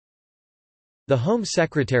The Home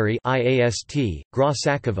Secretary IAST, Gras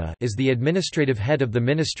Sakava, is the administrative head of the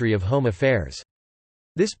Ministry of Home Affairs.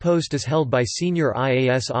 This post is held by senior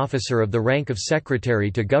IAS officer of the rank of Secretary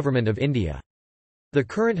to Government of India. The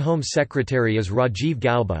current Home Secretary is Rajiv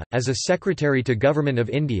Gauba. As a Secretary to Government of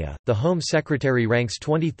India, the Home Secretary ranks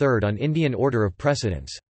 23rd on Indian order of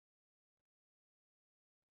precedence.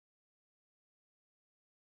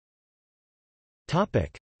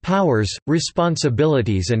 Powers,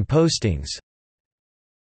 responsibilities and postings.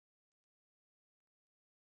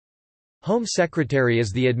 Home Secretary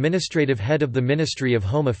is the administrative head of the Ministry of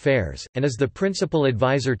Home Affairs, and is the principal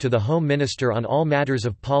advisor to the Home Minister on all matters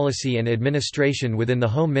of policy and administration within the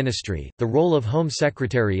Home Ministry. The role of Home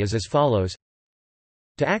Secretary is as follows: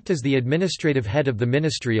 to act as the administrative head of the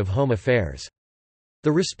Ministry of Home Affairs.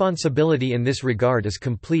 The responsibility in this regard is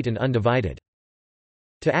complete and undivided.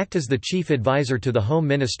 To act as the chief advisor to the Home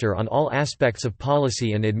Minister on all aspects of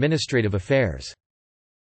policy and administrative affairs.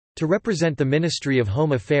 To represent the Ministry of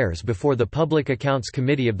Home Affairs before the Public Accounts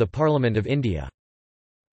Committee of the Parliament of India.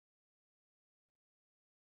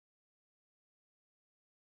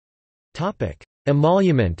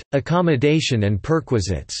 Emolument, accommodation and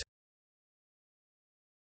perquisites.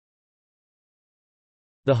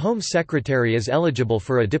 The Home Secretary is eligible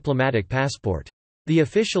for a diplomatic passport. The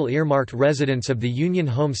official earmarked residence of the Union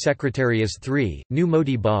Home Secretary is 3, New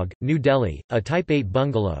Moti Bagh, New Delhi, a Type 8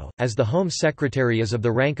 bungalow. As the Home Secretary is of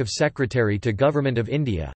the rank of Secretary to Government of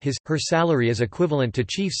India, her salary is equivalent to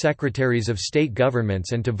Chief Secretaries of State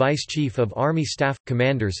Governments and to Vice Chief of Army Staff,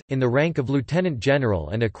 Commanders, in the rank of Lieutenant General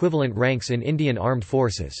and equivalent ranks in Indian Armed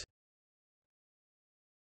Forces.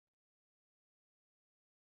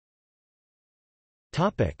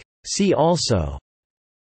 See also: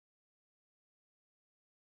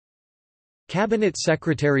 Cabinet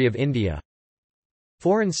Secretary of India,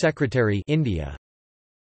 Foreign Secretary India,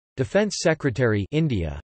 Defence Secretary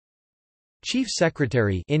India, Chief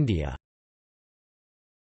Secretary India.